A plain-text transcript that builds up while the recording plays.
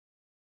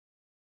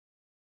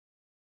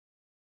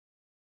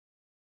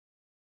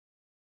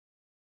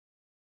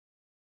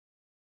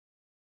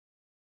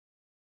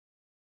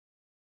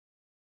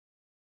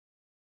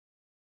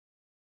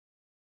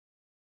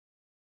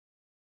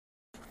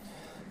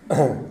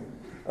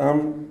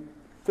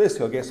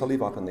Firstly, I guess I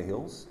live up in the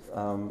hills.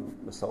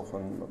 Myself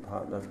and my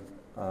partner,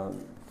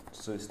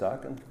 Sue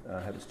Starkin,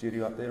 have a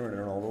studio up there in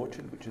an old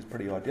orchard, which is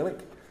pretty idyllic.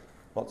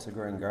 Lots of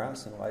green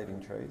grass and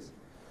waving trees.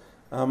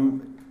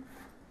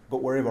 But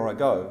wherever I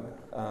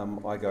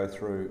go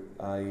through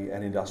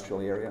an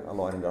industrial area, a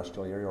light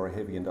industrial area or a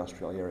heavy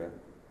industrial area.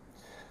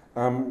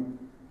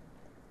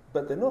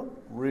 But they're not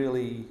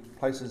really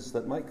places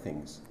that make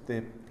things.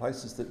 They're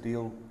places that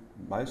deal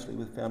mostly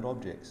with found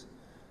objects.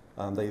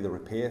 They either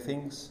repair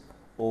things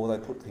or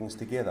they put things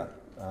together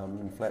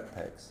in flat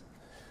packs.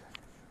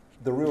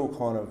 The real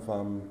kind of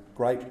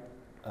great,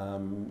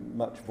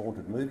 much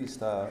vaunted movie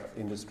star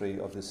industry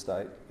of this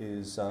state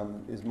is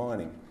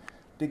mining,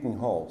 digging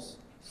holes.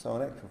 So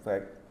in actual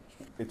fact,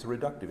 it's a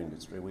reductive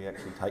industry. We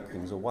actually take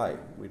things away.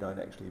 We don't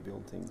actually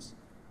build things.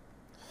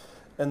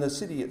 And the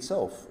city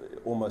itself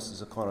almost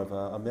is a kind of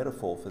a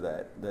metaphor for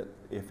that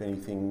if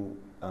anything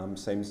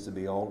seems to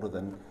be older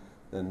than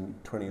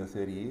 20 or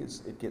 30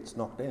 years, it gets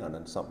knocked down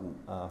and some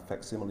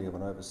facsimile of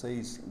an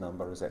overseas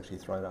number is actually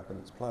thrown up in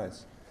its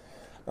place.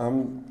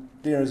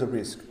 There is a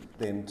risk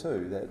then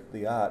too that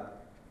the art,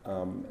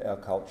 our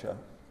culture,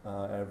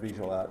 our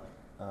visual art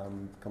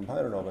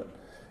component of it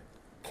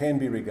can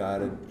be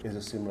regarded as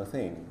a similar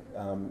thing.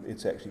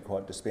 It's actually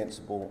quite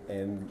dispensable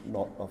and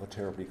not of a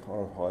terribly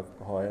kind of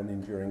high and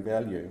enduring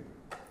value.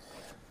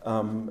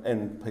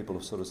 And people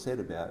have sort of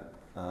said about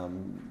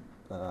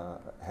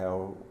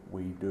how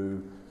we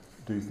do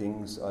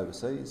things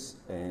overseas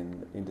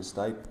and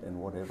interstate and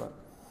whatever.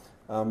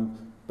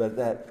 But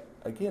that,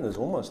 again, is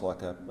almost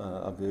like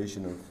a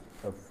version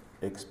of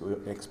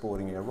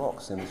exporting our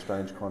rocks in a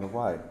strange kind of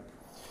way.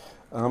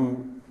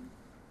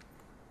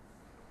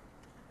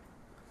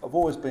 I've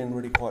always been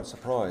really quite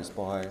surprised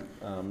by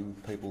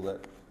people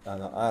that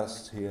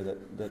artists here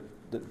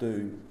that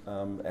do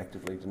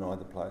actively deny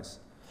the place.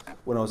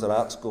 When I was at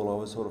art school, I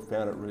was sort of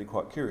found it really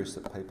quite curious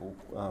that people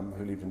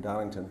who lived in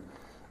Darlington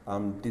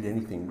did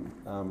anything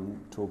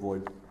to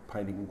avoid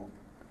painting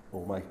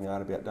or making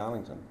art about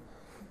Darlington.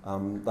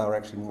 They were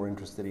actually more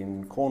interested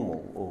in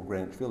Cornwall or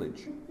Greenwich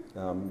Village,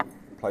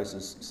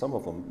 places some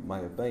of them may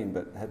have been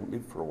but hadn't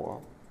lived for a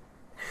while.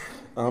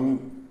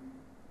 And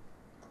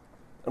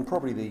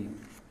probably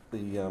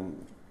the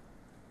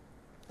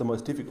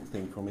most difficult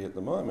thing for me at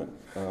the moment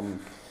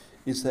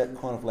is that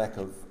kind of lack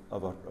of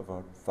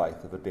a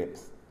faith, of a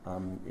depth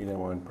in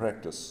our own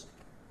practice.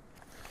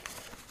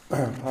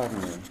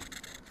 Pardon me.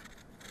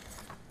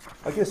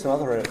 I guess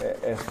another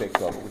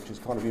aspect of it, which has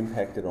kind of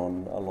impacted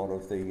on a lot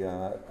of the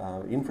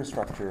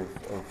infrastructure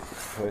of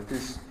Perth,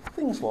 is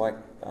things like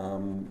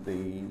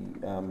the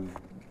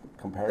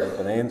comparative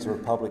bonanza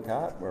of public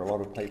art, where a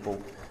lot of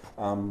people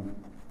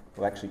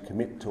will actually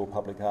commit to a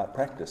public art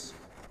practice,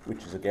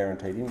 which is a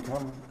guaranteed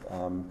income.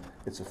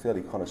 It's a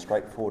fairly kind of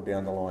straightforward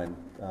down the line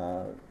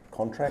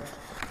contract.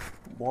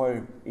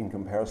 Why, in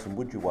comparison,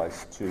 would you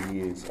waste 2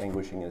 years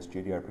anguishing in a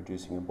studio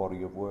producing a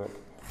body of work,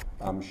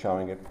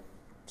 showing it,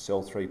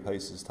 sell 3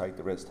 pieces, take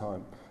the rest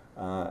home,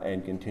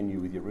 and continue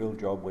with your real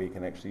job where you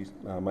can actually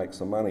make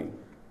some money?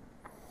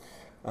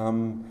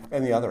 And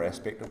the other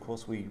aspect, of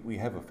course, we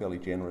have a fairly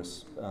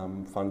generous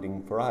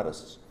funding for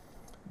artists,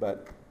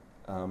 but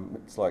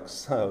it's like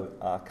so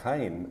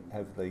arcane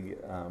have the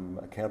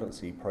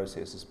accountancy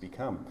processes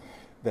become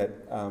that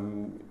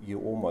you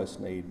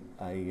almost need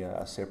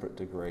a separate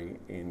degree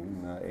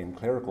in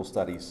clerical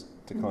studies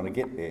to kind of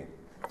get there.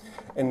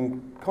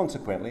 And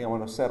consequently,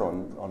 I've sat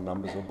on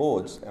numbers of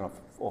boards, and I've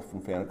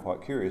often found it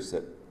quite curious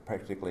that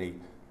practically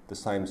the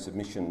same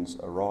submissions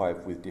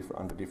arrive with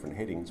under different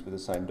headings with the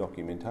same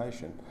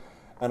documentation.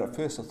 And at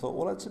first I thought,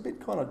 well, it's a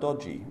bit kind of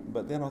dodgy,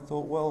 but then I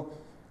thought, well,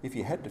 if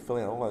you had to fill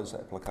out all those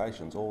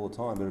applications all the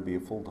time, it would be a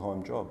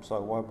full-time job,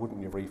 so why wouldn't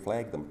you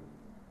reflag them?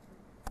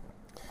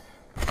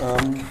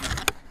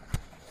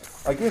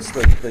 I guess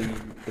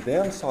the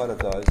downside of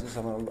those is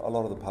a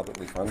lot of the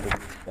publicly funded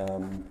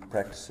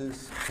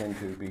practices tend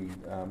to be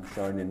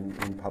shown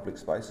in public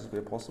spaces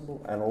where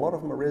possible, and a lot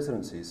of them are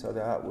residencies, so the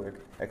artwork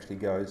actually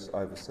goes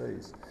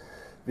overseas.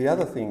 The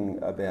other thing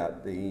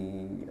about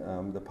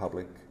the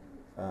public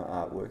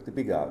artwork, the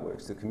big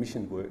artworks, the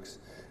commissioned works,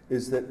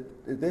 is that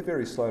they're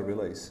very slow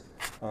release.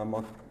 I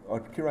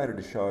curated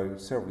a show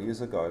several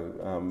years ago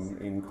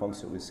in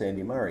concert with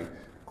Sandy Murray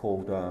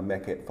called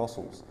Maquette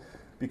Fossils,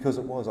 because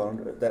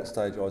at that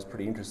stage I was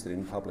pretty interested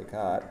in public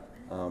art,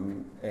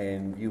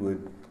 and you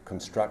would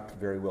construct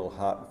very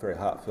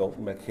heartfelt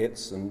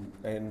maquettes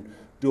and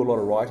do a lot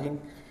of writing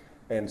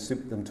and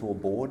slip them to a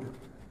board.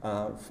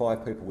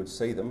 5 people would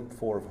see them,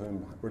 4 of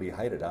whom really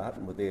hated art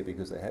and were there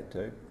because they had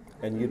to,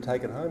 and you'd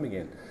take it home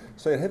again.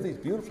 So you'd have these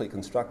beautifully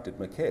constructed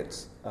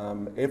maquettes.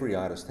 Every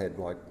artist had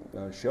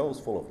shelves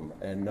full of them,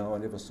 and no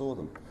one ever saw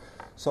them.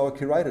 So I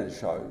curated a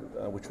show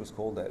which was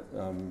called that,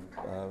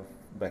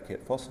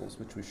 Maquette Fossils,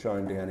 which was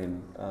shown down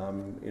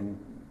in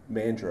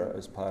Mandurah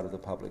as part of the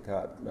public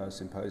art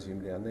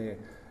symposium down there,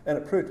 and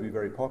it proved to be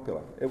very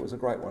popular. It was a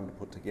great one to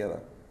put together.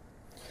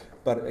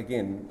 But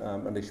again,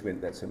 unless you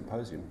went to that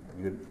symposium,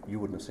 you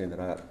wouldn't have seen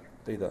that art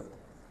either.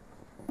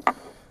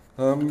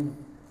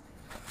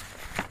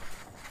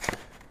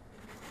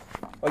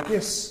 I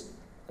guess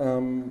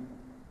another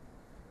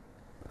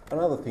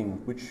thing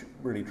which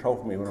really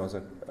troubled me when I was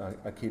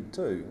a kid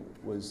too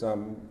was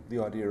the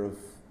idea of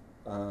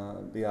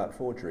the art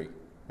forgery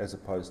as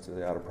opposed to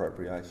the art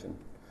appropriation.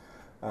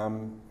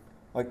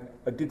 I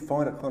did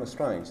find it kind of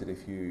strange that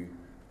if you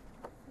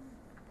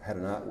had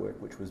an artwork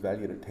which was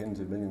valued at tens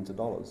of millions of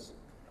dollars,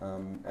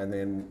 and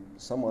then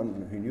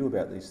someone who knew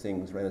about these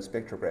things ran a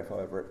spectrograph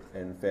over it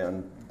and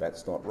found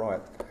that's not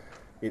right,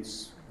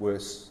 it's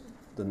worse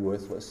than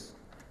worthless.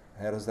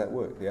 How does that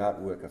work? The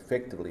artwork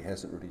effectively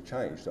hasn't really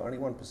changed. Only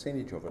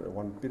 1% of it, or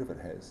one bit of it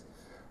has.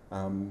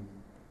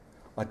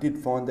 I did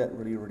find that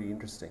really, really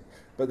interesting.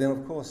 But then,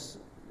 of course,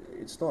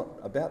 it's not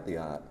about the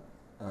art.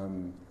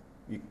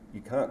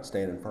 You can't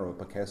stand in front of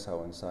a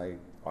Picasso and say,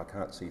 I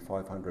can't see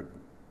 500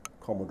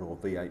 Commodore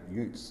V8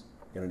 Utes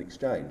in an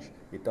exchange.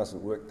 It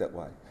doesn't work that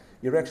way.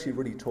 You're actually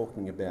really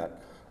talking about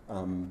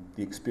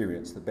the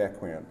experience, the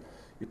background.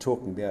 You're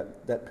talking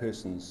about that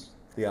person's,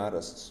 the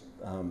artist's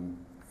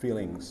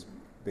feelings,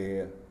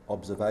 their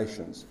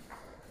observations,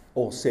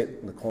 all set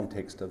in the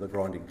context of the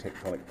grinding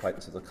tectonic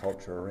plates of the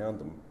culture around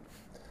them.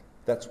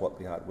 That's what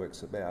the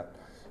artwork's about.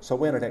 So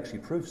when it actually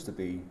proves to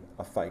be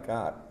a fake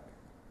art,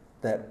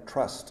 that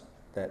trust,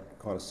 that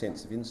kind of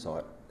sense of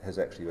insight has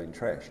actually been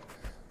trashed.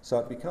 So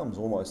it becomes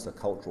almost a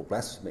cultural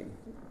blasphemy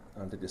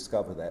to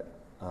discover that,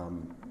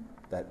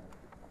 that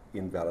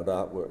invalid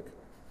artwork.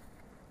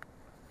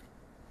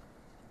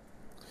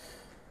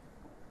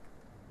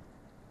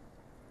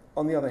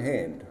 On the other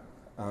hand,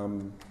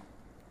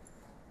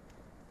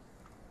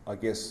 I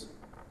guess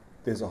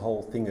there's a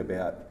whole thing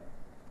about,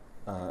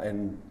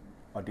 and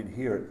I did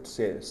hear it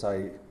said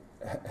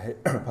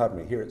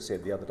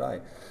the other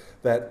day,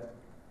 that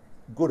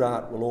good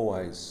art will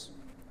always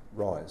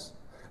rise.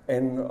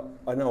 And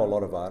I know a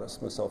lot of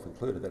artists, myself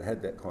included, that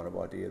had that kind of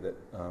idea that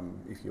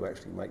if you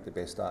actually make the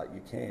best art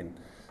you can,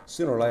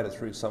 sooner or later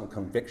through some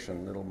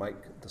convection it'll make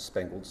the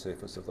spangled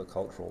surface of the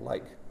cultural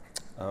lake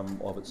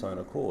of its own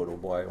accord, or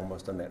by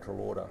almost a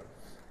natural order.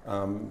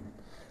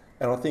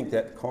 And I think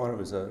that kind of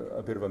is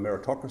a bit of a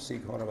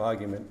meritocracy kind of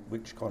argument,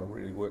 which kind of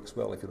really works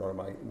well if you're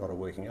not a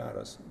working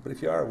artist. But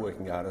if you are a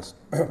working artist,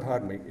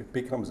 pardon me, it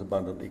becomes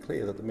abundantly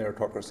clear that the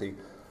meritocracy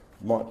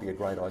might be a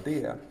great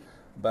idea,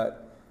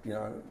 but, you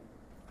know,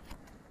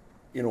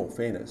 in all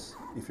fairness,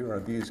 if you're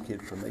an abused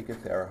kid from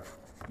Meekatharra,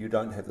 you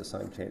don't have the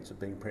same chance of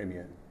being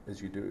premier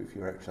as you do if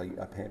you're actually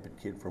a pampered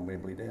kid from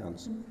Wembley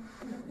Downs.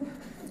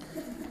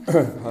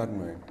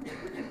 Pardon me.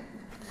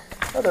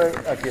 Another,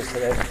 I guess,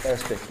 that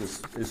aspect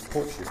is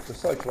courtship. For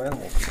social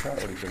animals, you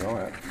can't really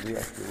deny it. We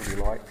actually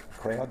really like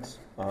crowds.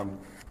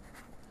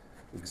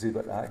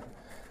 Exhibit A.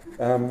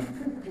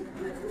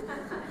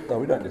 Though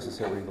we don't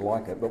necessarily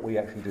like it, but we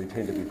actually do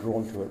tend to be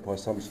drawn to it by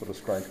some sort of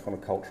strange kind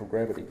of cultural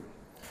gravity.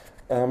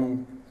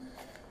 Well,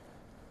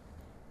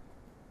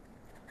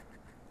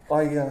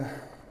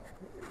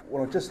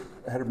 I just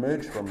had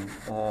emerged from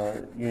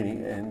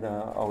uni, and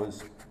I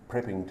was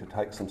prepping to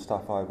take some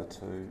stuff over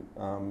to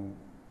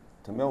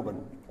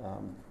Melbourne,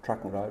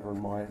 trucking it over in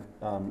my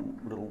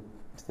little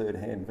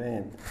third-hand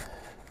van.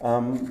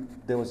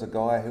 There was a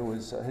guy who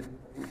had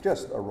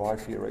just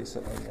arrived here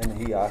recently, and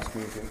he asked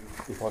me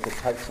if I could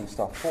take some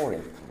stuff for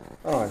him.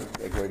 And I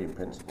agreed in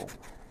principle.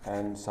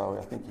 And so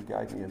I think he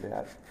gave me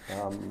about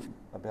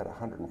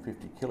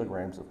 150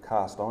 kilograms of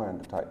cast iron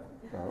to take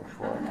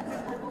for him,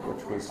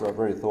 which was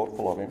very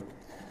thoughtful of him.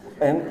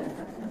 And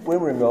when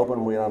we were in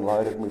Melbourne, we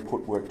unloaded and we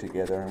put work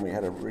together, and we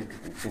had a really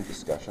interesting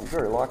discussion.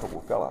 Very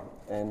likeable fella.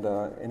 And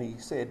he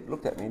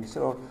looked at me and he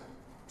said, "Oh,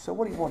 so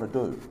what do you want to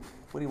do?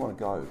 Where do you want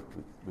to go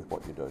with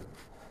what you do?"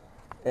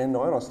 And I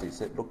honestly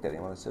looked at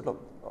him and I said,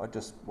 "Look, I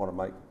just want to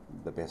make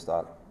the best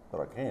art that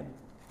I can."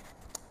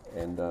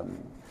 And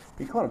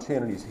he kind of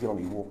turned on his heel and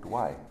he walked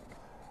away.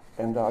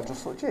 And I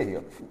just thought, yeah,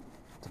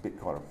 it's a bit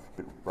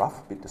rough,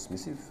 a bit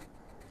dismissive.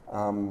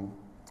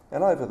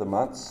 And over the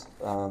months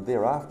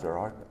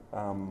thereafter,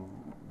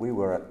 we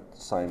were at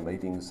the same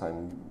meetings,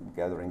 same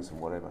gatherings and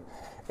whatever.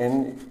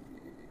 And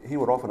he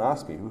would often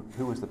ask me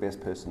who was the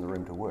best person in the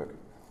room to work.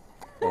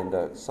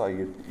 And so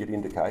you'd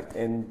indicate,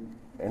 and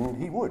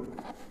he would.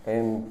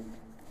 And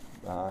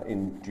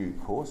in due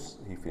course,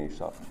 he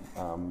finished up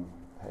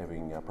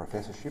having a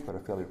professorship at a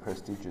fairly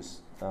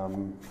prestigious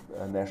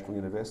national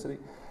university,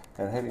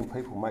 and having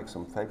people make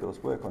some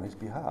fabulous work on his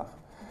behalf.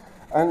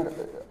 And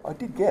I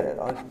did get it.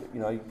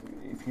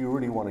 If you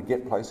really want to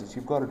get places,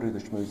 you've got to do the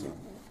schmoozing,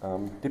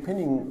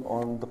 depending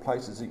on the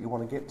places that you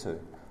want to get to.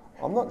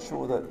 I'm not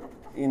sure that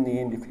in the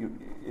end,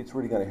 it's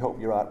really going to help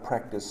your art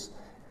practice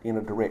in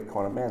a direct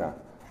kind of manner.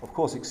 Of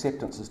course,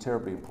 acceptance is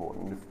terribly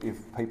important.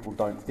 If people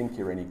don't think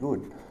you're any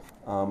good,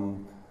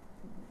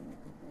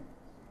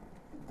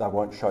 they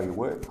won't show you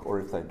work, or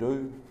if they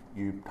do,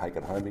 you take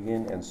it home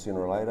again, and sooner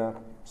or later,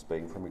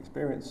 speaking from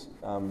experience,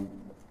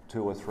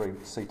 2 or 3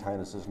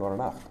 C-tainers is not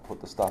enough to put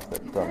the stuff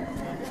that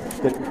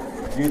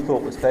you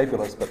thought was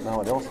fabulous, but no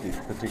one else did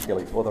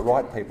particularly, or the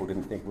right people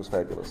didn't think was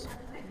fabulous.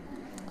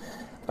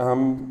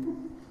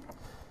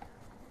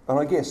 And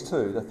I guess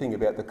too, the thing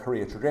about the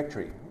career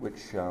trajectory,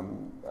 which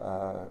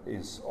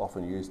is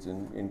often used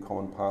in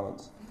common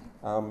parlance,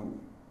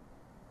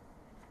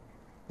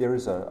 there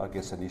is, I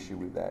guess, an issue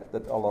with that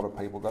a lot of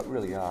people that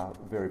really are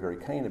very, very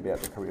keen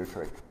about the career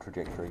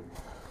trajectory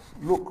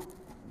look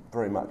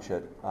very much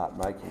at art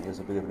making as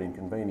a bit of an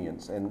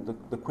inconvenience, and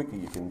the quicker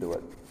you can do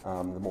it,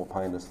 the more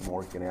painless, the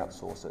more you can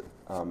outsource it,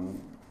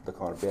 the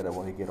kind of better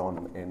while you get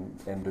on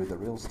and do the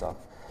real stuff.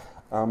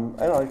 And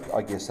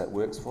I guess that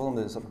works for them.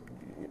 There's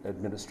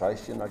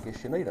administration, I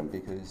guess you need them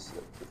because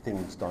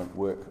things don't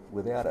work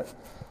without it.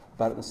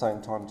 But at the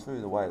same time too,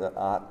 the way that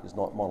art is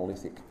not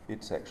monolithic,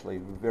 it's actually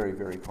very,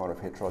 very kind of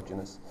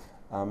heterogeneous.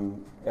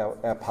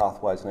 Our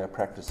pathways and our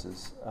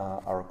practices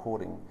are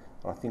according.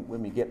 And I think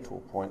when we get to a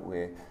point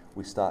where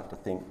we start to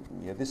think,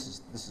 yeah,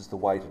 this is the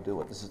way to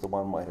do it, this is the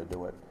one way to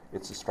do it,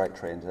 it's a straight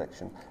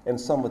transaction. And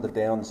some of the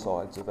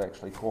downsides of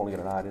actually calling it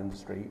an art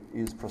industry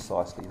is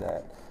precisely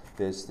that.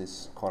 There's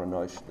this kind of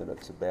notion that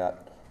it's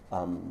about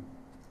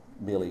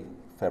merely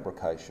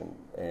fabrication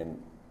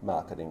and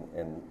marketing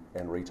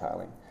and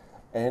retailing.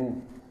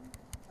 And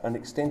an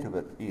extent of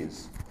it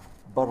is,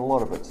 but a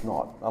lot of it's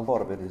not. A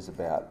lot of it is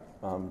about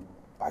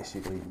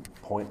basically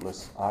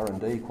pointless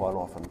R&D quite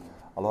often.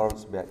 A lot of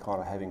it's about kind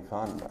of having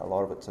fun. A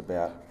lot of it's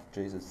about,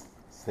 Jesus,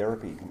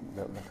 therapy,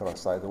 can I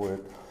say the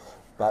word?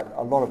 But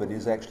a lot of it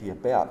is actually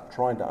about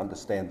trying to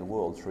understand the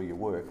world through your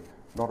work,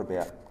 not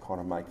about kind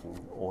of making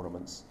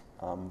ornaments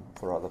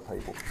for other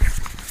people.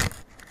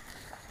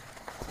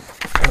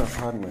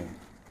 Pardon me.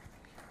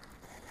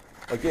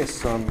 I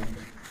guess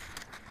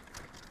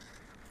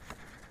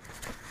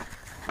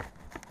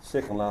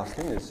second last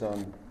thing is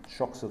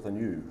shocks of the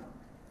new.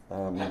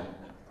 I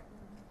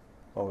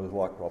was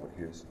like Robert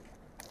Hughes.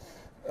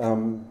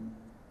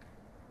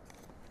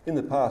 In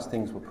the past,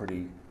 things were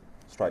pretty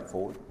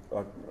straightforward.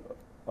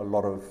 A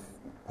lot of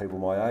people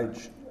my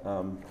age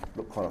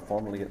look kind of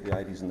fondly at the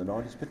 80s and the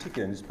 90s,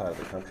 particularly in this part of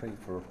the country,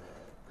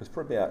 because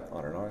for about,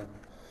 I don't know,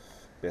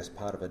 best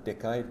part of a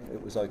decade,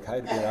 it was okay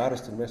to be an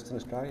artist in Western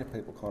Australia.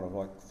 People kind of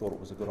like thought it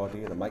was a good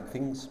idea to make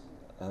things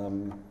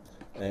and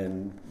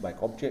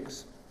make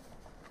objects,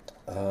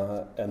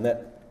 and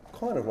that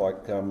kind of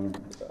like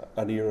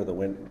an era that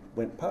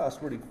went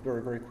past really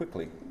very, very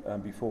quickly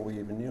before we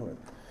even knew it.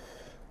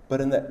 But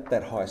in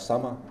that high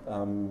summer,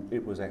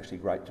 it was actually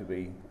great to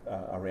be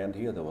around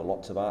here. There were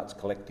lots of arts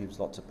collectives,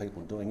 lots of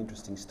people doing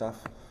interesting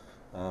stuff.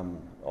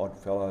 Odd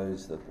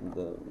Fellows, the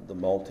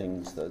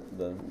Maltings,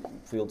 the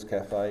Fields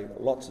Cafe,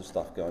 lots of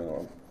stuff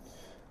going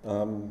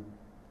on.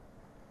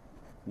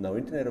 No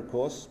internet, of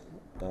course.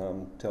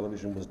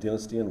 Television was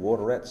Dynasty and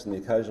Water Rats and the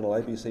occasional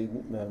ABC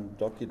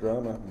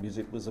docudrama.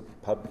 Music was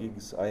pub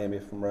gigs,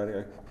 AM/FM from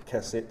radio,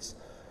 cassettes.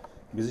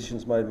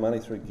 Musicians made money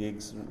through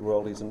gigs,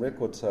 royalties and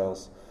record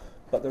sales.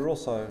 But there were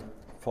also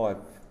 5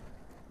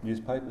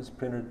 newspapers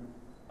printed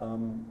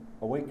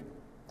a week,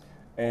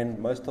 and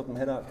most of them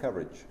had art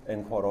coverage.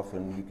 And quite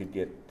often you could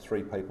get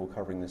 3 people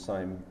covering the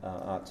same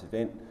arts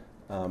event,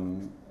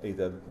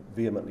 either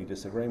vehemently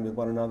disagreeing with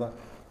one another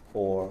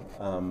or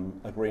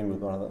agreeing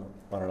with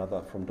one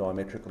another from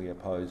diametrically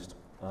opposed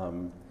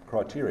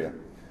criteria.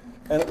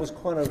 And it was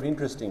kind of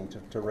interesting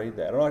to read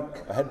that. And I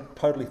had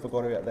totally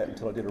forgot about that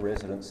until I did a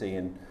residency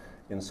in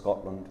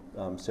Scotland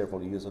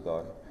several years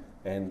ago.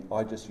 And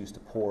I just used to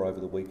pore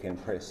over the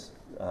weekend press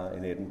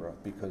in Edinburgh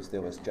because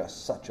there was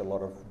just such a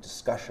lot of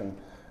discussion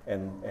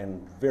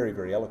and very,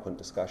 very eloquent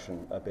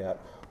discussion about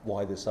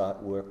why this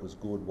artwork was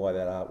good, why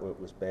that artwork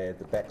was bad,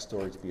 the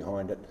backstories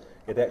behind it.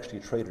 It actually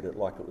treated it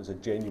like it was a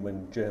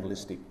genuine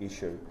journalistic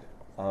issue,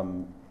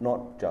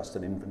 not just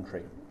an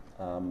inventory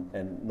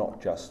and not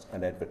just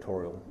an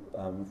advertorial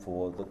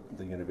for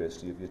the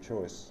university of your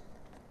choice.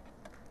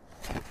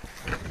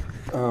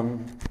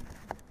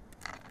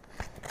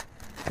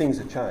 Things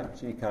have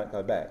changed. You can't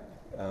go back,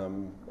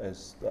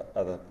 as the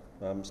other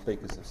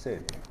speakers have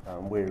said.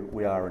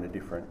 We are in a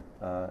different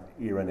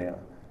era now,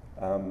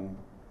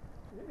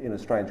 in a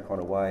strange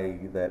kind of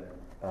way that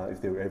if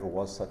there ever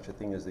was such a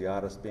thing as the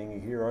artist being a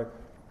hero,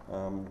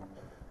 kind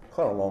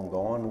of long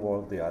gone.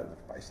 Well, they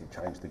basically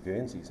changed the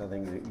Guernseys. I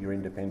think that your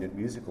independent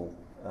musical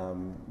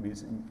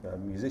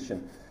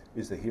musician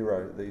is the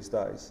hero these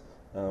days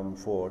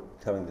for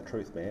telling the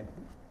truth, man.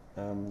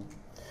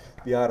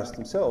 The artists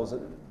themselves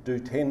do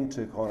tend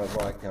to kind of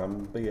like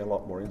be a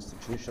lot more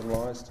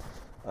institutionalised.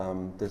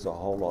 There's a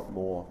whole lot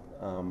more,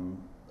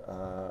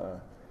 I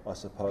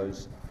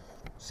suppose,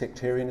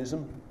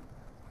 sectarianism.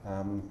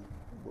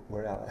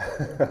 Where are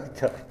they?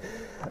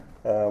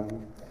 Okay.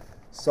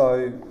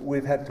 So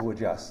we've had to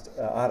adjust.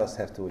 Artists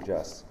have to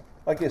adjust.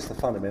 I guess the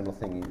fundamental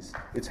thing is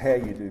it's how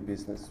you do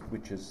business,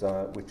 which is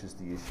the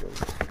issue.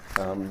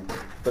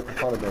 But the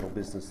fundamental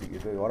business that you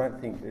do, I don't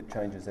think it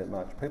changes that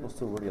much. People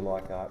still really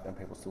like art, and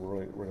people still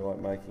really like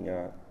making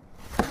art.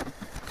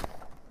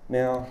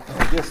 Now,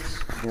 I guess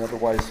the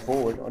ways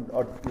forward.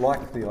 I'd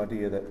like the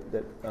idea that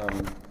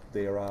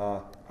There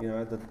are, you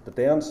know, the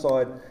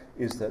downside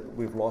is that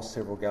we've lost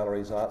several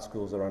galleries, art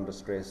schools are under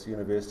stress,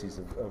 universities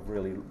have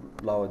really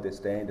lowered their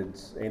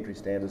standards, entry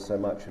standards so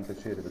much in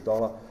pursuit of the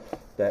dollar,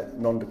 that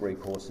non-degree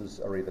courses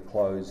are either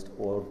closed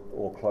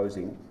or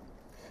closing.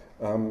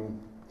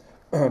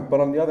 But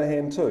on the other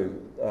hand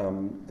too,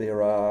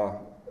 there are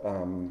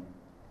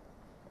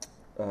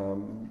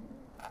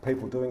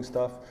people doing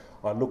stuff.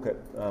 I look at,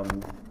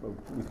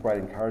 with great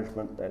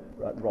encouragement, at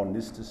Ron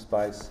Nister's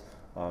space.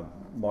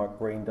 Mike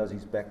Green does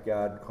his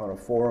backyard kind of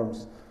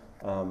forums.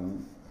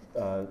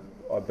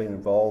 I've been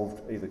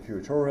involved either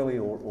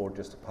curatorially or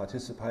just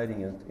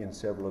participating in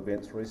several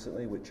events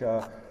recently, which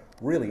are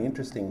really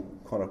interesting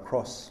kind of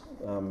cross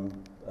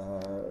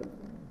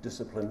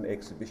discipline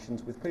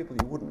exhibitions with people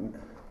you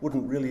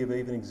wouldn't really have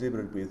even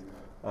exhibited with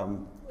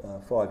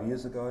 5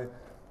 years ago.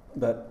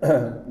 But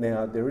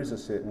now there is a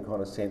certain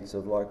kind of sense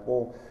of like,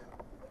 well,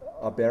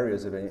 are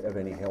barriers of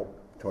any help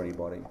to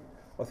anybody?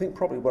 I think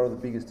probably one of the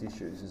biggest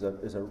issues is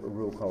a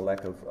real kind of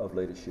lack of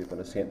leadership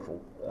and a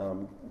central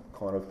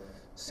kind of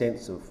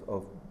sense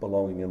of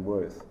belonging and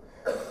worth.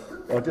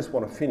 I just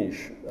want to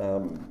finish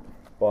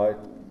by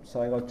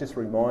saying I was just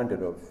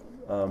reminded of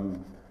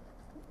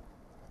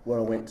when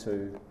I went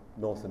to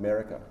North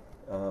America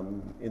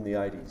in the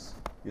 80s.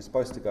 You're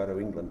supposed to go to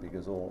England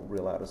because all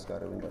real artists go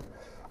to England.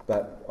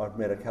 But I've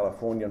met a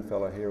Californian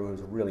fellow here who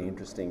was really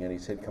interesting, and he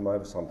said, come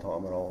over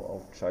sometime and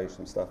I'll show you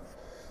some stuff.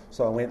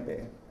 So I went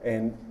there,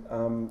 and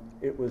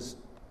it was,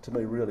 to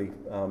me, really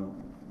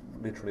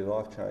literally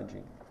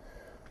life-changing.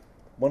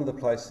 One of the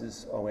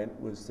places I went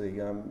was the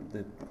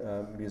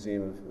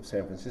Museum of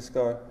San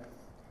Francisco,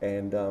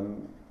 and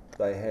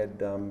they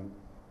had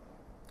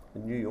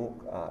New York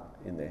art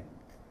in there.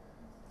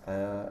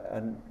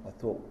 And I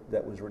thought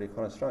that was really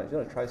kind of strange. You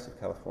know, a trace of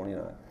Californian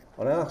art.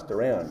 And I asked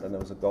around, and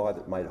there was a guy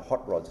that made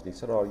hot rods, and he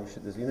said, oh,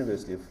 there's the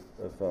University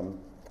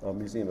of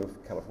Museum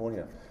of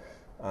California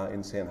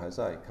in San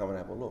Jose, come and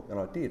have a look. And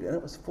I did, and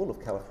it was full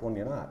of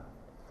Californian art.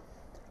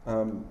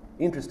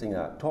 Interesting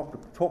art,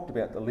 talked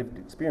about the lived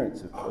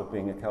experience of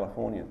being a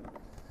Californian.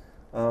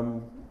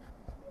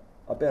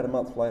 About a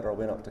month later, I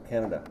went up to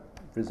Canada,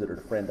 visited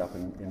a friend up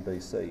in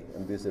BC,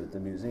 and visited the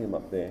museum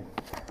up there,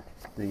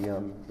 the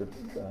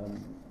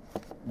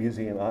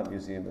art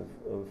museum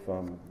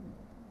of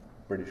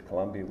British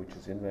Columbia, which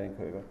is in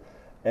Vancouver,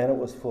 and it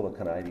was full of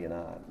Canadian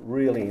art,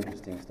 really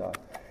interesting stuff.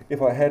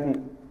 If I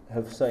hadn't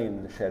have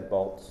seen the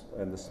Shadbolts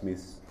and the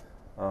Smiths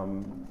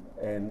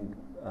and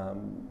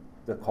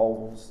the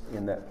Colvilles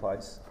in that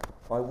place,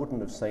 I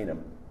wouldn't have seen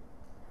them.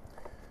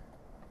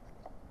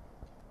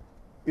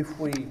 If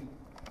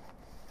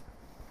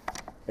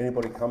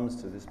anybody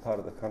comes to this part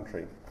of the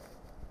country,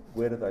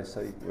 where do they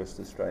see West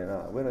Australian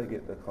art? Where do they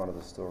get the kind of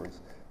the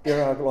stories?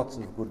 There are lots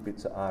of good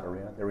bits of art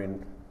around. They're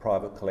in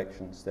private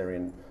collections, they're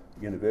in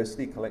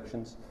university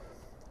collections.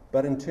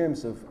 But in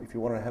terms of, if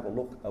you want to have a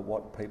look at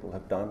what people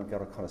have done,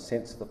 get a kind of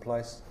sense of the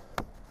place,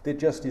 there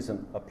just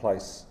isn't a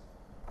place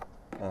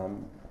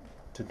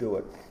to do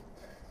it.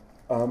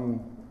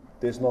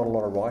 There's not a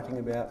lot of writing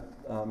about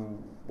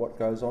what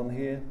goes on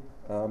here.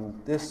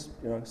 There's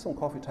some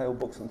coffee table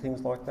books and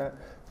things like that,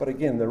 but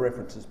again the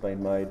reference has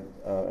been made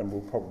and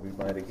will probably be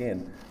made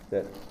again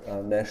that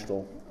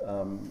national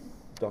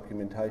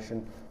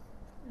documentation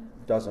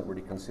doesn't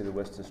really consider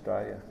West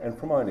Australia. And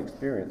from my own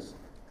experience,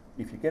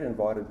 if you get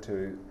invited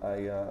to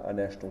a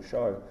national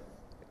show,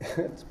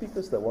 it's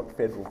because they want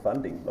federal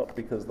funding, not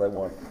because they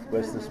want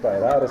West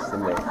Australian artists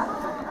in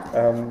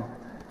there.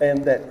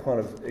 And that kind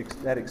of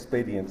that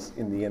expedience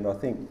in the end, I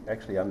think,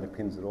 actually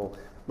underpins it all.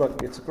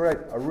 Look, it's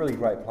a really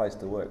great place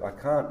to work. I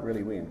can't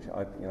really whinge.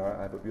 I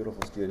have a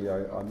beautiful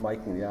studio. I'm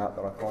making the art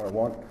that I kind of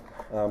want.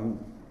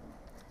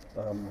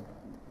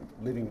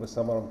 Living with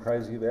someone I'm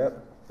crazy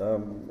about,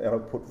 and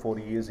I've put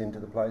 40 years into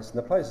the place, and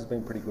the place has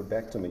been pretty good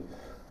back to me.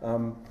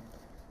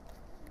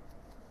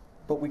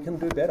 But we can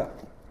do better.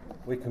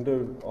 We can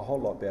do a whole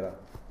lot better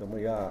than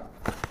we are.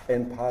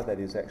 And part of that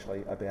is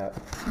actually about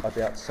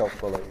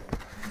self-belief,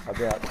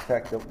 about the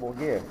fact that, well,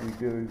 yeah, we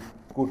do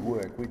good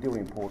work, we do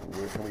important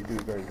work, and we do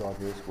very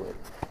diverse work.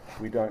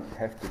 We don't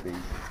have to be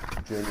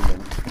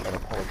journeyman and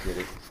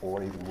apologetic,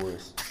 or even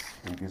worse,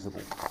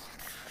 invisible.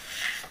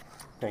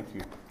 Thank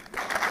you.